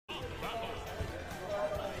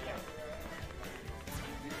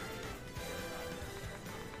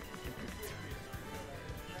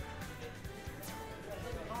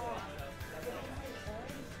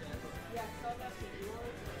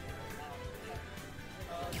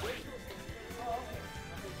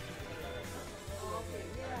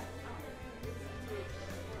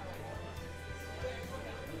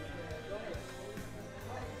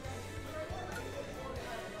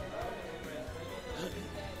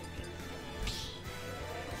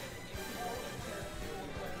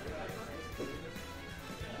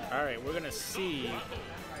right, we're gonna see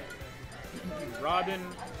Robin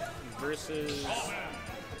versus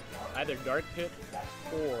either Dark Pit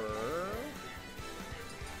or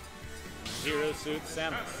Zero Suit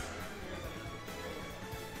Samus.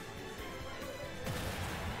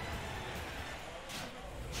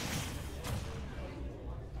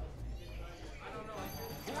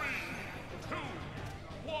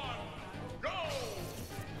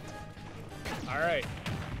 All right.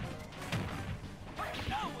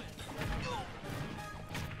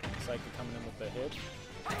 Saika coming in with a hit.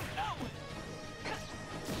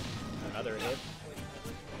 Another hit.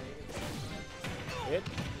 Hit.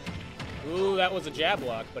 Ooh, that was a jab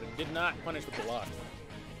lock, but it did not punish with the lock.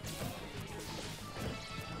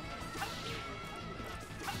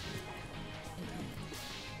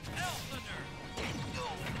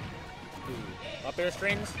 Ooh, up air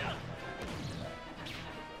strings.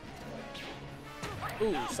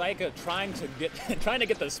 Ooh, Saika trying to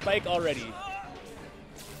get the spike already.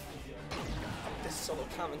 This solo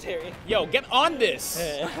commentary. Yo, get on this.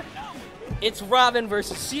 It's Robin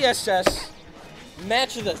versus CSS.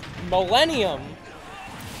 Match of the millennium.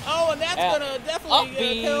 Oh, and that's gonna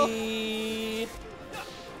definitely kill. Oh,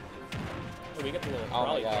 we get the little Oh my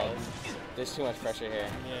rally god. calls. There's too much pressure here.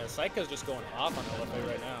 Yeah, Saika's just going off on LFA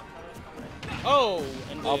right now. Oh,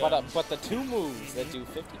 and but the two moves that do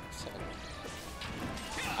 50%.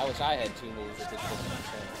 I wish I had two moves that did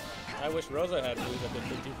 50%. I wish Rosa had moves that did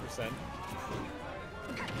 50%.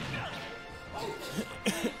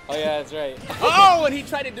 Oh yeah, that's right. Oh, and he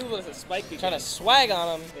tried to do a spike. Trying to swag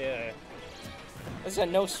on him. Yeah. This is a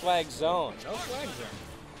no swag zone. No swag zone.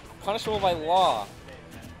 Punishable by law.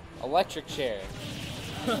 Electric chair.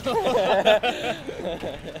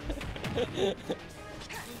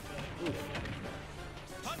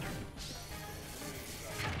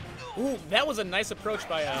 Ooh, that was a nice approach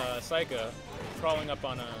by Saika, crawling up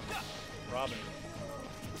on Robin.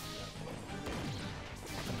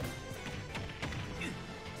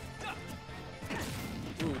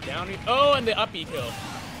 Ooh, downy. Oh, and the up E kill.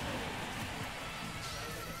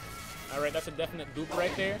 All right, that's a definite boop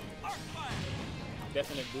right there.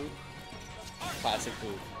 Definite boop. Classic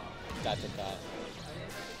boop. Dot to dot.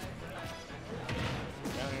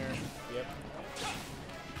 Down here. Yep.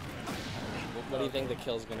 What do you think the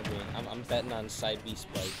kill's gonna be? I'm betting on side B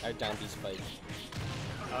spike or down B spike.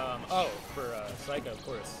 Oh, for Saika, of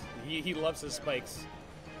course. He loves his spikes.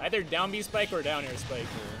 Either down B spike or down air spike.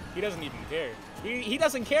 He doesn't even care. He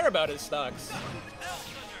doesn't care about his stocks.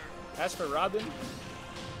 As for Robin,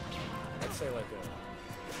 I'd say like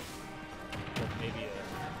maybe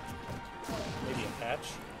a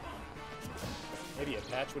patch. Maybe a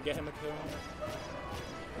patch would get him a kill.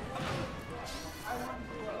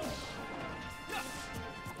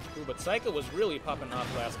 Ooh, but Saika was really popping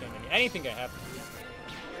off last game. Anything can happen.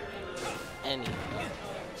 Anything.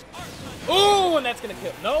 Ooh, and that's gonna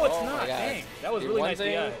kill. No, it's Oh not. my God. Dang, that was really nice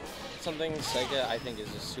DI. Something Saika I think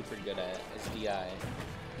is just super good at is DI.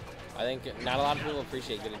 I think not a lot of people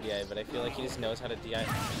appreciate good at DI, but I feel like he just knows how to DI.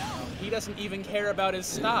 He doesn't even care about his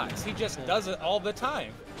stocks. He just does it all the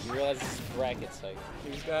time. You realize this is bracket Saika.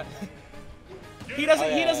 He's got. He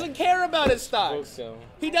doesn't care about his stocks. So.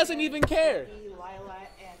 He doesn't even care.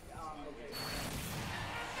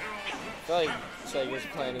 I feel like Saiga's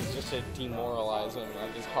plan is just to demoralize him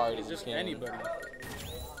like as hard as Just he can. anybody.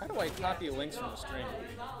 How do I copy links from the stream?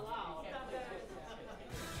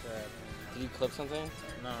 Did you clip something?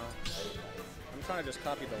 No. I'm trying to just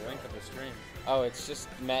copy the link of the stream. Oh, it's just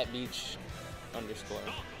Matt Beach _. Alright.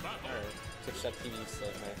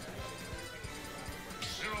 Twitch.tv/Matt.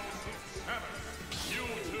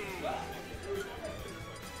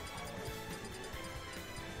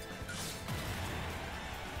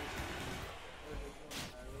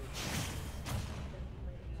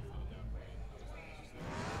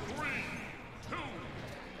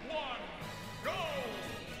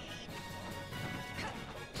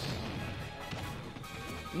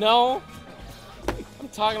 No, I'm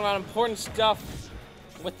talking about important stuff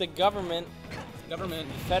with the government,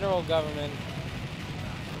 federal government,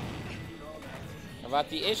 about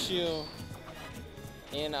the issue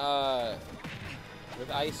in with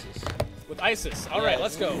ISIS. With ISIS. All right,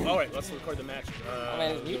 let's go. All right, let's record the match. Oh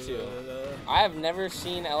man, it's Mewtwo. I have never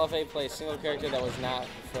seen LFA play a single character that was not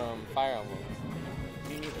from Fire Emblem.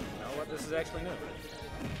 Me neither. You know what? This is actually new.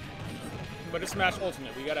 But it's Smash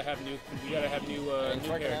Ultimate. We gotta have new. New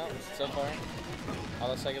characters. Out so far. All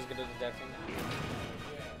the Saiga's good at adapting.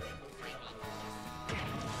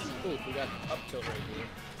 Ooh, we got up tilt right here.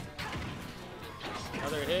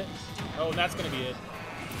 Another hit. Oh, and that's gonna be it.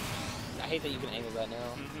 I hate that you can angle that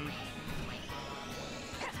now.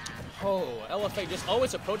 Oh, LFA just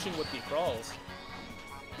always approaching with the crawls.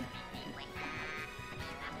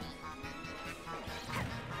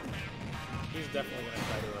 He's definitely gonna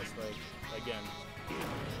try to spike again.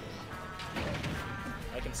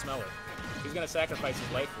 I can smell it. He's gonna sacrifice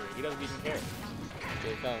his life for it. He doesn't even care.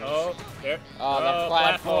 Here it comes. Oh, there. Oh, the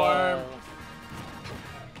platform.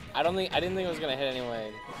 I didn't think it was gonna hit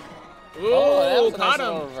anyway. Ooh, oh, that was a nice caught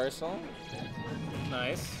him. little reversal.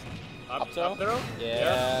 Nice. Up throw? Up throw?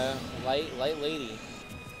 Yeah. Light lady.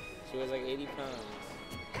 She was like 80 pounds.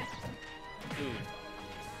 Dude.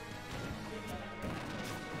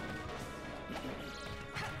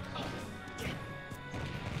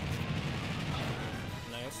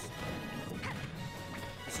 Nice.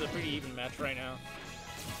 This is a pretty even match right now.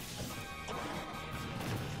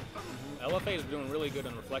 LFA is doing really good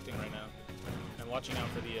in reflecting right now. And watching out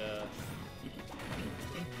for the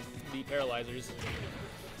paralyzers.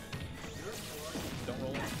 Don't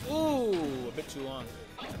roll. Ooh, a bit too long.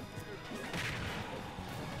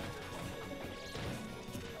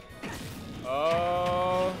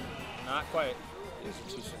 Oh, not quite.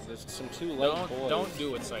 There's some too late boys. Don't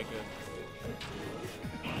do it, Saika.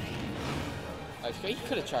 He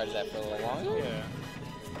could have charged that for a little longer. Yeah.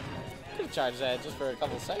 Could have charged that just for a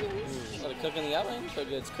couple seconds. Let it cook in the oven so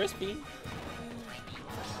it's crispy.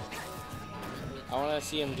 I want to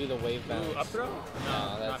see him do the wave bounce. Ooh, up throw?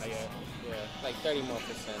 No, that's not yet. Yeah. like 30 more %.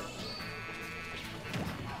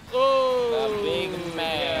 Oh! The big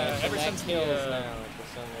mash. Yeah.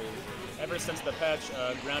 Ever since the patch,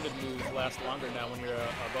 grounded moves last longer now when you're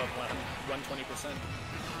above 120%.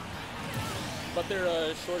 But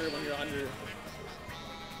they're shorter when you're under.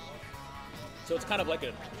 So it's kind of like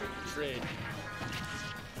a trade.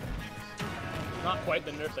 Not quite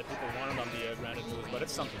the nerf that people wanted on the grounded moves, but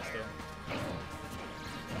it's something still.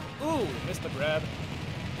 Ooh, missed the grab.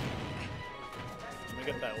 Let me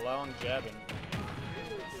get that long jab in.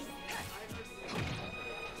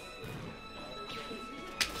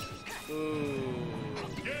 Ooh.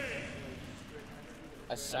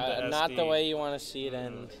 Not the way you want to see it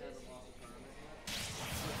end.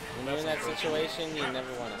 When you're in that situation, you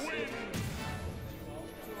never want to see it end.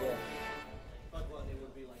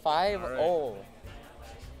 5-0.